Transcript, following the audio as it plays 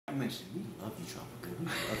mention, we love you, Tropica. We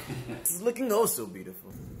love you. This is looking oh so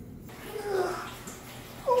beautiful.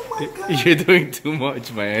 Oh my God. You're doing too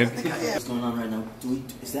much, man. What's going on right now?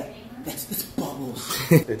 That's bubbles.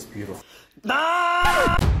 It's beautiful.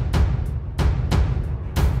 Ah!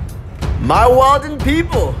 My Walden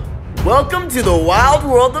people, welcome to the wild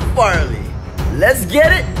world of Farley. Let's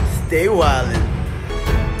get it, stay wildin'.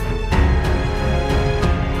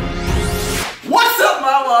 What's up,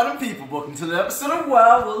 my Walden people? Welcome to the episode of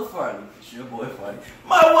Wild World of Farley. It's your boy Farley.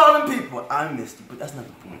 My Walden people, I missed you, but that's not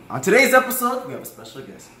the point. On today's episode, we have a special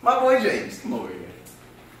guest. My boy James, come over here.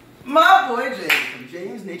 My boy James from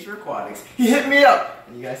James Nature Aquatics. He hit me up,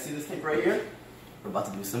 and you guys see this thing right here? We're about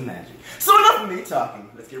to do some magic. So enough of me talking.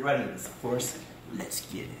 Let's get right into this. Of course, let's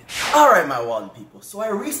get it. Alright, my Walden people. So I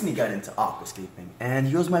recently got into aquascaping, and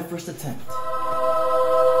here's my first attempt.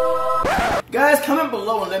 Guys, comment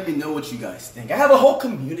below and let me know what you guys think. I have a whole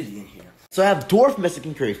community in here. So I have dwarf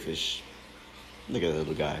Mexican crayfish. Look at that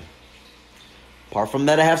little guy. Apart from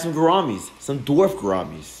that, I have some gouramis. Some dwarf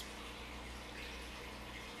gouramis.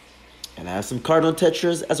 And I have some cardinal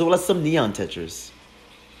tetras, as well as some neon tetras.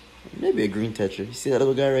 Maybe a green tetra. You see that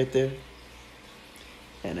little guy right there?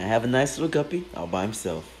 And I have a nice little guppy all by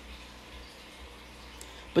himself.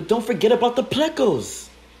 But don't forget about the plecos.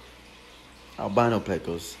 Albino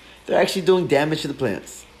plecos. They're actually doing damage to the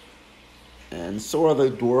plants. And so are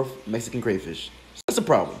the dwarf Mexican crayfish. So that's a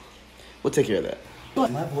problem. We'll take care of that.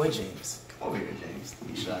 But my boy James. Come over here, James.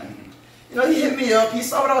 Don't be shy. You know, he hit me up. He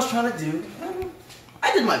saw what I was trying to do.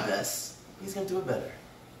 I did my best. He's going to do it better.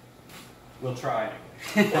 We'll try.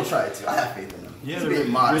 We'll try it too. I have faith in him. Yeah,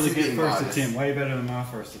 really good first attempt. Way better than my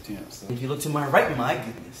first attempt. So. If you look to my right, my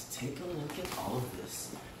goodness, take a look at all of this.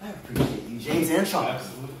 I appreciate you, James and Tropica.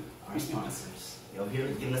 Absolutely. Our sponsors. Yo, here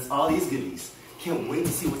giving us all these goodies. Can't wait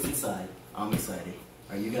to see what's inside. I'm excited.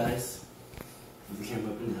 Are you guys? Move the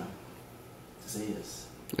camera up and down. To say yes.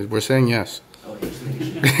 We're saying yes. Oh, yeah, just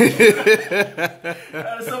making sure. Alright,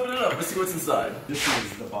 let's open it up. Let's see what's inside. This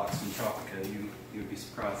is the box from Tropica. You'd be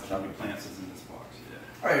surprised at how many plants is in this box.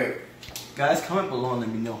 Yeah. Alright, guys, comment below and let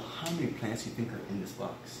me know how many plants you think are in this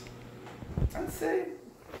box. I'd say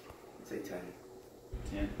 10.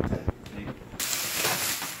 10. 10. 8.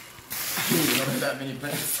 You don't have that many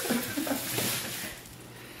plants.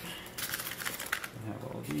 I have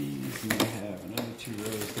all these, and I have another 2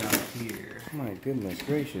 rows down here. My goodness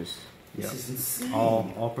gracious. This is insane.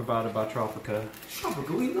 All provided by Tropica.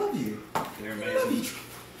 Tropica, we love you. They're amazing.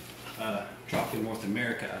 Tropica North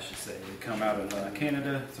America, I should say. They come out of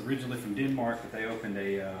Canada. It's originally from Denmark, but they opened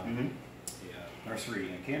a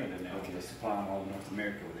nursery in Canada now. Okay. They're supplying all of North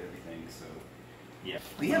America with everything. So, yeah.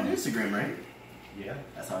 We have an Instagram, right? Yeah.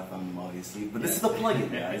 That's how I found them, obviously. But this is the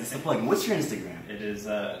plugin, guys. This is the plugin. What's your Instagram? It is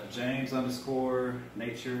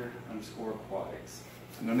James_nature_aquatics.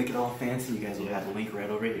 I'm gonna make it all fancy. You guys will have the link right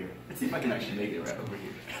over here. Let's see if I can actually make it right over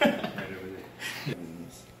here. Right over there.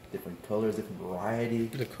 Different colors, different variety.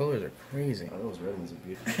 The colors are crazy. Oh, those red ones are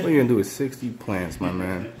beautiful. What are you gonna do with 60 plants, my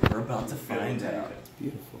man? We're about to find out. It's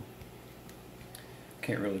beautiful.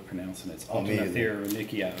 Can't really pronounce it. It's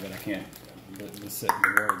Aquascape, but I can't. The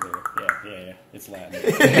word there. Yeah. It's Latin. I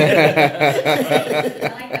like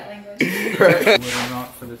that language. Wooden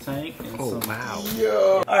rock for the tank. And wow.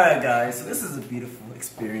 Yo. Alright, guys. So this is a beautiful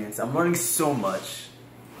experience. I'm learning so much.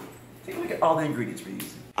 Take a look at all the ingredients we're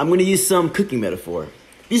using. I'm gonna use some cooking metaphor.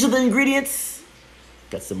 These are the ingredients.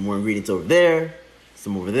 Got some more ingredients over there.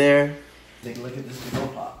 Some over there. Take a look at this big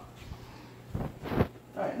old pot.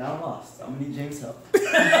 Alright, now I'm lost. I'm gonna need James' help.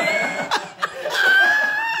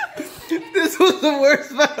 This was the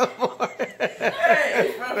worst metaphor.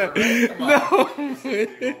 Hey, come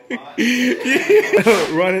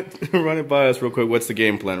on. Run it by us real quick. What's the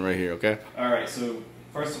game plan right here, okay? Alright, so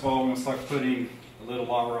first of all, we're going to start putting a little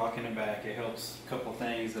lava rock in the back. It helps a couple of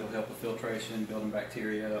things. It'll help with filtration, building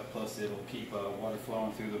bacteria up, plus it'll keep water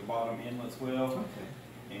flowing through the bottom inlets well. Okay.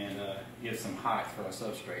 And give some height for our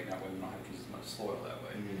substrate. That way we don't have to use as much soil that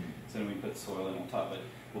way. So then we put the soil in on top. But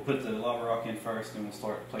we'll put the lava rock in first, and we'll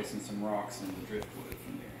start placing some rocks and the driftwood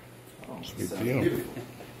from there. Oh, Good sounds deal. beautiful.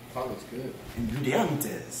 That looks good.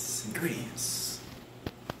 Ingredients.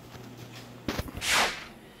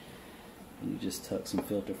 And you just tuck some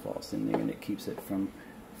filter floss in there, and it keeps it from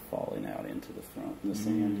falling out into the front in the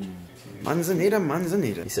sand. Manzanita.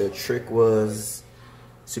 He said a trick was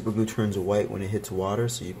super glue turns white when it hits water,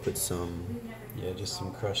 so you put some... Yeah, just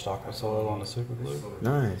some crushed aqua soil on the super glue.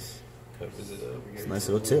 Nice. Covers it up. It's a nice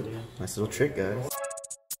little tip. Nice little trick, guys.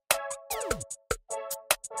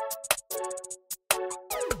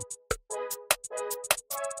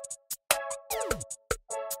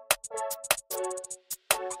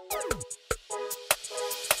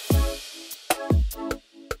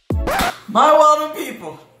 My welcome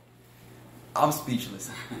people. I'm speechless.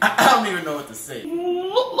 I don't even know what to say.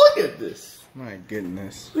 Look at this. My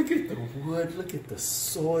goodness. Look at the wood. Look at the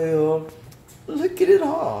soil. Look at it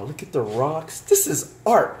all. Look at the rocks. This is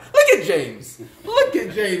art. Look at James. Look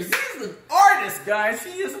at James. He's an artist, guys.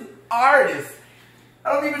 He is an artist.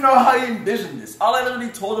 I don't even know how he envisioned this. All I literally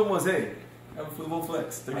told him was, hey, have a Fluval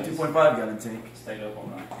Flex, 32.5 gallon tank. Stayed up all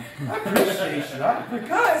night. I appreciate you. But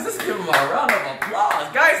guys, let's give him a round of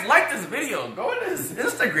applause. Guys, like this video. Go to his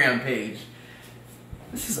Instagram page.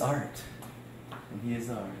 This is art. And he is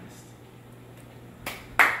an artist.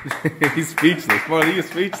 He's speechless. Farley, he's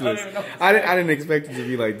speechless. I didn't expect it to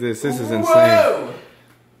be like this. This is insane. Whoa!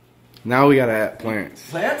 Now we gotta add plants.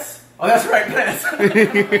 Plants? Oh, that's right, plants.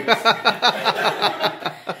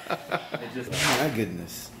 Oh my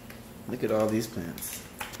goodness. Look at all these plants.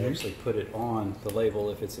 They actually put it on the label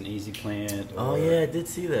if it's an easy plant. Oh yeah, I did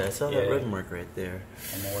see that. I saw that red mark right there.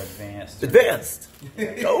 A more advanced. Advanced!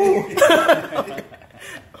 Oh!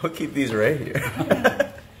 I'll keep these right here.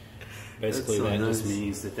 Basically, so that nice. just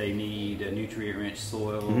means that they need a nutrient-rich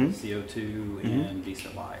soil, CO2, and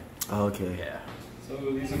decent light. Oh, okay. Yeah. So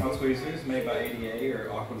these are my tweezers made by YeaYa or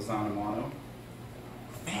Aquascape Mono.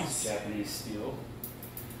 It's Japanese steel.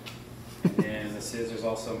 And the scissors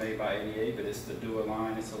also made by YeaYa, but it's the dual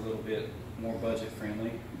line. It's a little bit more budget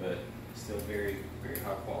friendly, but still very, very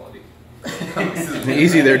high quality.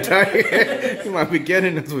 Easy there, Ty. You might be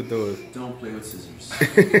getting us with those. Don't play with scissors.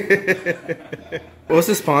 What's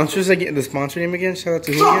the sponsors again? The sponsor name again? Shout out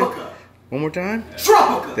to who again? Tropica! One more time?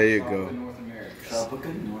 Tropica! There you Tropica go. North America.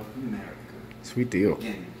 Tropica North America. Sweet deal.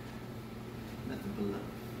 Again, nothing below.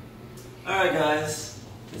 Alright guys,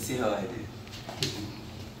 let's see how I do.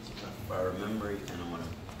 If I remember, you kind of want to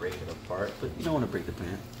break it apart, but you don't want to break the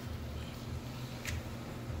plant.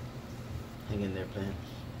 Hang in there, plant.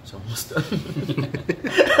 It's almost done.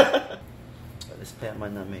 This plant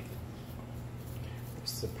might not make it.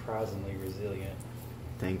 It's surprisingly resilient.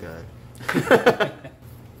 Thank God.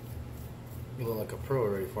 You look like a pro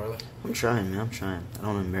already, Farley. I'm trying, man. I'm trying. I don't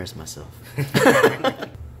want to embarrass myself. And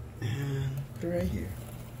put it right here.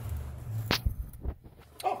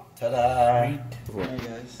 Oh, ta-da! Alright,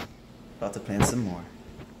 guys. About to plant some more.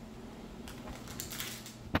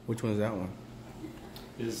 Which one's that one?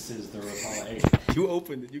 This is the Rapala 8. You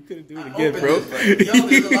opened it. You couldn't do it again, bro. Yo,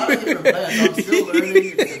 there's a lot of different plants. I'm still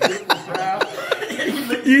learning. It's a beautiful craft. You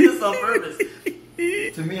looked at this on purpose.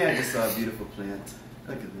 To me, I just saw a beautiful plant.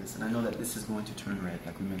 Look at this. And I know that this is going to turn red,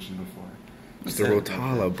 like we mentioned before. It's the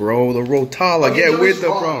Rotala, bro. The Rotala. Okay, Get Joey's with the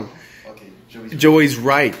wrong. bro. Okay, Joey's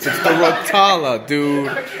right. It's the Rotala,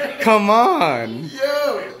 dude. Come on.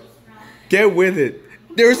 Yo! Get with it.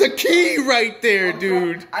 There's a key right there,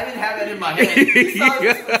 dude. I didn't have that in my head. You saw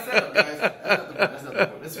this in the setup, guys. That's not the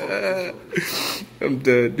point. That's what I'm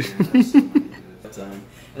dead. and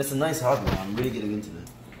it's a nice hobby. I'm really getting into it.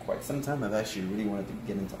 Quite some time. I've actually really wanted to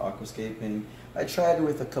get into aquascaping. I tried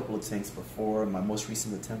with a couple of tanks before. My most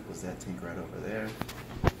recent attempt was that tank right over there.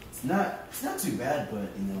 It's not too bad,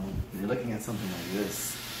 but you know, you're looking at something like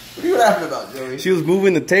this. What are you laughing about, Joey? She was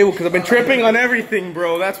moving the table because I've been tripping on everything,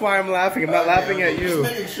 bro. That's why I'm laughing. I'm not laughing at you.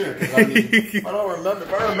 Just making sure, 'cause I mean, if I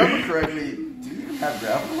remember correctly, do you even have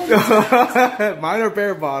gravel? Mine are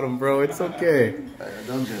bare bottom, bro. It's okay.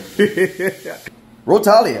 Don't judge.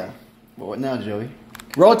 Rotalia. Well, what now, Joey?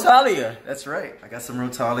 Rotalia. That's right. I got some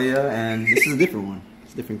Rotalia, and this is a different one.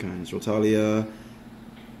 It's a different kind. It's Rotalia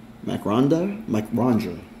Macrandra.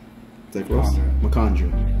 Is that close?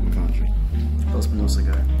 Macandra. Close but no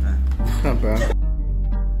cigar. Not bad.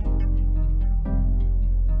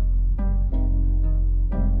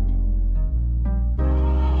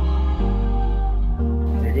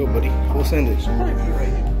 There you go, buddy. We'll send it. Right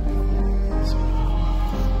here.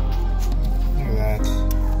 Look at that.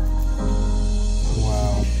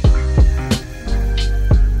 Wow.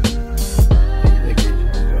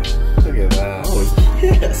 Look at that. Oh,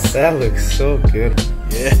 yes. That looks so good.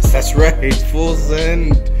 Yes, that's right. Full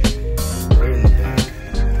send. Right in the back.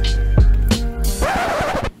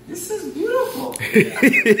 This is beautiful.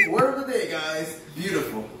 Word of the day, guys.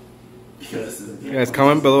 Beautiful. Because this is beautiful. Guys,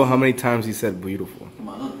 comment below how many times he said beautiful. Come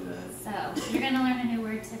on, don't do that. So, you're going to learn a new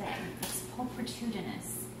word today. It's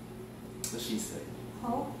pulchritudinous. That's what she said.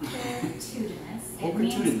 Pulchritudinous. It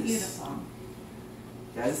Pulchritudinous. means beautiful.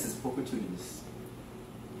 Guys, this is pulchritudinous.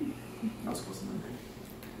 I was close enough.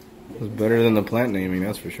 It was better than the plant naming,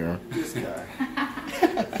 that's for sure. This guy.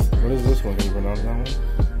 What is this one? Can you pronounce that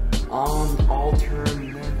one?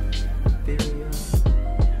 Alternaria.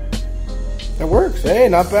 That works. Hey,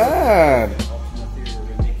 not bad.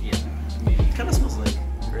 It kind of smells like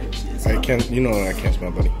grapes. I can't, you know I can't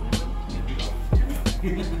smell, buddy.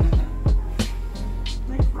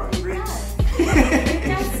 It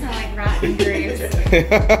does smell like rotten grapes.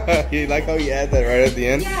 You like how you add that right at the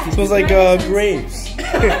end? Yeah, It smells like grapes. grapes.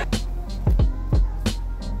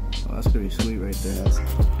 Oh, that's gonna be sweet right there. That's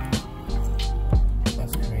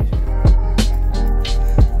crazy.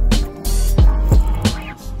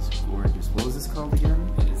 This is gorgeous. What was this called again?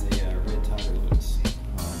 It is a red tiger lilies.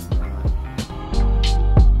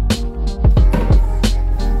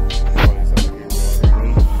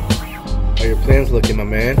 How your plants looking, my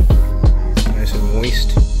man? Nice and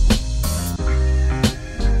moist.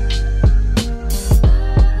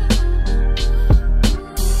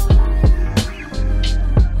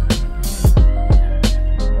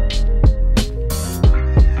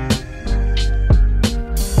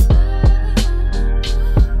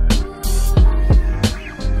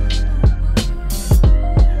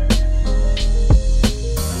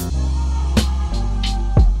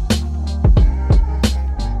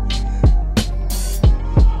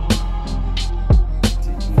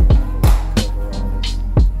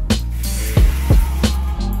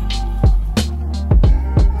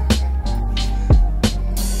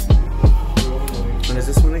 What is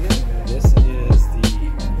this one again? This is the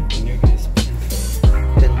newest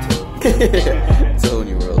Pinto. It's a whole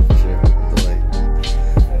new world for sure. The light.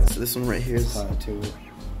 So this one right here is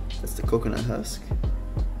that's the coconut husk.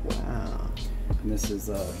 Wow. And this is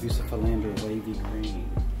Bucephalanda wavy green.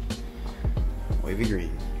 Wavy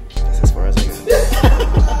green. That's as far as I go.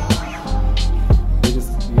 We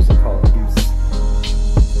just usually call it Buce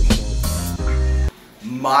for short.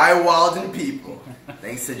 My Walden people.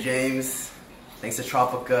 Thanks to James. Thanks to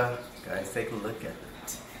Tropica. Guys, take a look at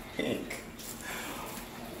it. Pink.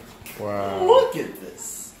 Wow. Look at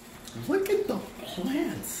this. Look at the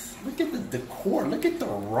plants. Look at the decor. Look at the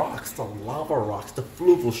rocks, the lava rocks, the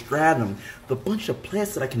Fluval stratum, the bunch of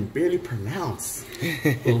plants that I can barely pronounce.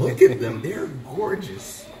 Look at them. They're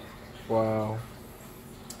gorgeous. Wow.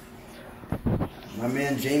 My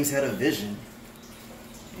man James had a vision.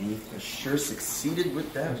 And he for sure succeeded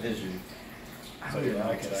with that vision. So you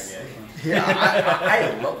like it, I guess. Yeah,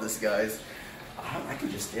 I love this, guys. I could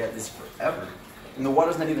just stay at this forever. And the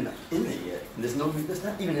water's not even in it yet. And there's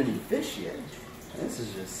not even any fish yet. And this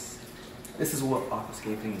is what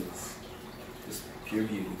aquascaping is. Just pure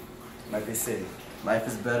beauty. Like they say, life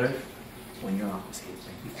is better when you're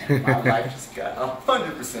aquascaping. And my life just got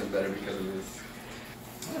 100% better because of this.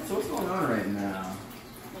 Alright, so what's going on right now?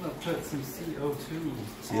 I'm gonna put some CO2.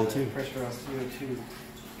 CO2? Pressurized CO2.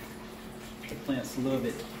 The plants love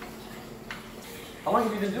it. How long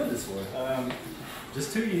have you been doing this for?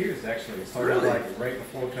 Just 2 years actually. It started Really? like right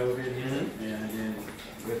before COVID hit, and then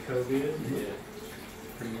with COVID, it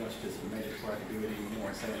pretty much just made it so I could do it even more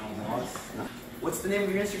and stay home more. What's the name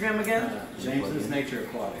of your Instagram again? James's Nature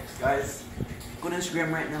Aquatics. Guys, go to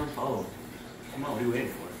Instagram right now and follow. Come on, what are you waiting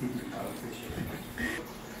for? I appreciate it.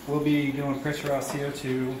 We'll be doing pressurized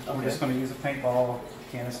CO2. We're Okay. just going to use a paintball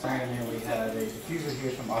canister, and then we have a diffuser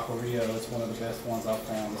here from Aquario. It's one of the best ones I've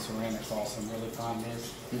found. The ceramic's awesome, really fine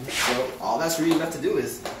mist. So all that's really left to do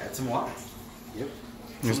is add some water. Yep.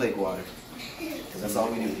 Some lake water. 'Cause that's all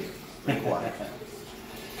we do here. Lake water.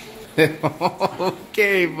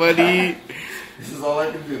 Okay, buddy. This is all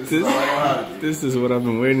I can do. This is all I know how to do. This is what I've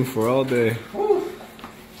been waiting for all day. Whew.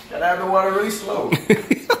 Gotta have the water really slow.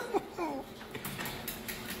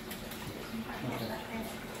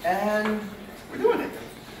 And we're doing it.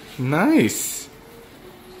 Nice.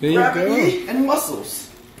 There you Rapid go. heat and muscles.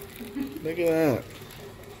 Look at that.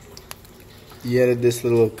 You added this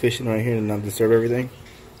little cushion right here to not disturb everything.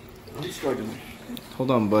 I'm struggling.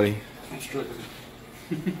 Hold on, buddy. I'm struggling.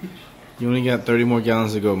 You only got 30 more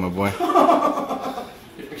gallons to go, my boy.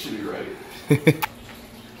 You're actually right.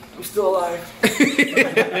 I'm still alive.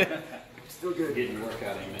 Still good. Getting your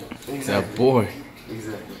workout in, man. Exactly. That boy.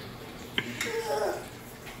 Exactly.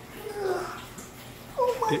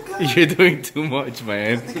 Oh my god. You're doing too much,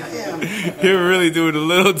 man. I think I am. You're really doing a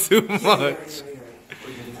little too much.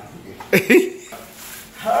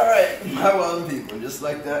 Alright, my wild people, just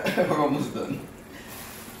like that, we're almost done.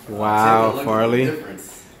 Wow, Take a look at the Farley.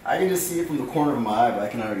 difference. I can just see it from the corner of my eye, but I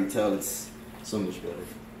can already tell it's so much better.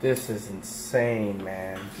 This is insane,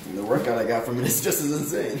 man. And the workout I got from it is just as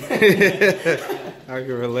insane. I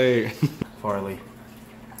can relate. Farley.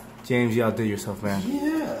 James, you outdid yourself, man.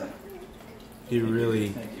 Yeah. You really,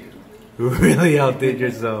 Thank you. really outdid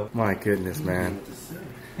yourself. My goodness, man.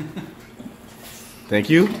 Thank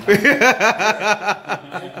you.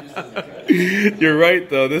 You're right,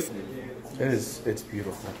 though. It's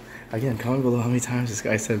beautiful. Again, comment below how many times this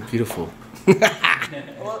guy said beautiful.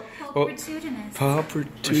 Pulpitudinous.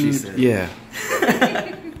 Pulpitude. Yeah.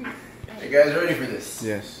 Hey guys, ready for this?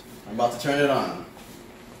 Yes. I'm about to turn it on.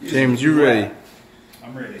 James, you ready?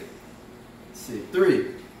 I'm ready. Let's see. 3,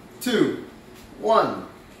 2, 1.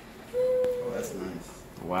 Oh, that's nice.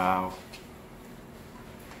 Wow.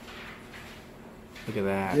 Look at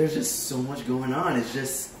that. There's just so much going on. It's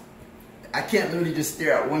just, I can't literally just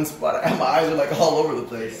stare at one spot. My eyes are like all over the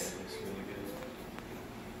place.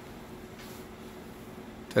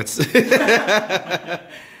 That's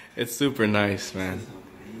it's super nice, man.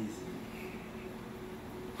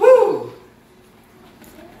 Woo!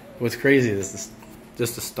 What's crazy is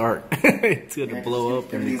just the start. It's gonna blow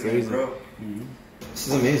up and be crazy. This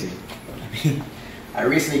is amazing. I mean, I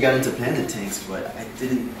recently got into pendant tanks, but I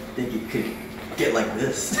didn't think it could get like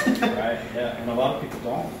this. Right, yeah, and a lot of people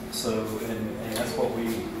don't. So, and that's what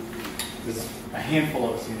there's a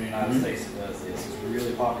handful of us in the United States that does this. It's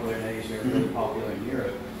really popular in Asia, really popular in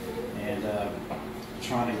Europe, and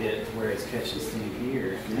trying to get where it's catching steam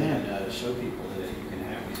here and show people that you can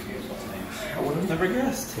have these beautiful things. I would have never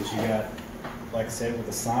guessed. Because you got, like I said, with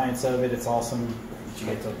the science of it, it's awesome that you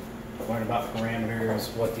get to learn about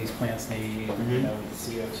parameters, what these plants need, you know, the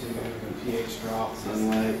CO2 and pH drops.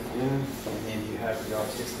 Sunlight, And then you have the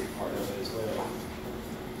artistic part of it as well.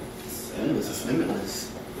 It's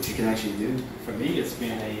limitless. What you can actually do. For me, it's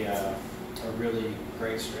been a really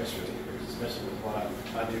great stress reliever, especially with what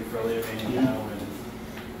I do for a living, you know, and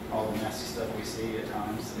all the nasty stuff we see at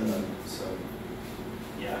times. So,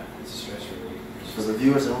 yeah, it's a stress reliever. For the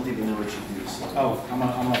viewers, I don't think they know what you do. So. Oh, I'm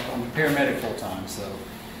a paramedic full time, so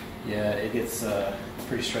yeah, it gets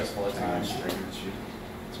pretty stressful at times.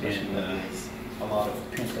 And a lot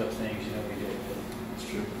of pent up things, you know, we deal with. That's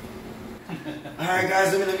true. All right,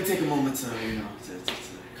 guys, let me take a moment to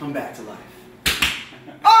come back to life.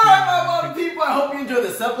 All right, my wonderful people, I hope you enjoyed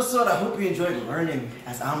this episode. I hope you enjoyed learning,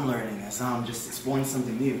 as I'm just exploring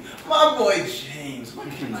something new. My boy James, what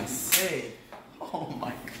can I say? Oh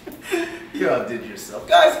my God, you outdid yourself.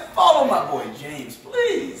 Guys, follow my boy James,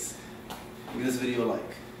 please. Give this video a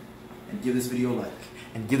like, and give this video a like,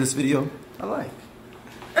 and give this video a like.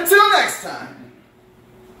 Until next time,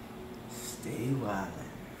 stay wild.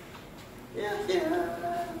 Yeah.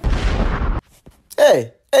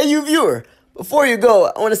 Hey, you viewer. Before you go,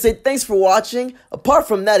 I want to say thanks for watching. Apart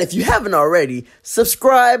from that, if you haven't already,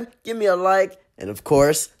 subscribe, give me a like, and of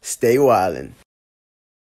course, stay wildin'.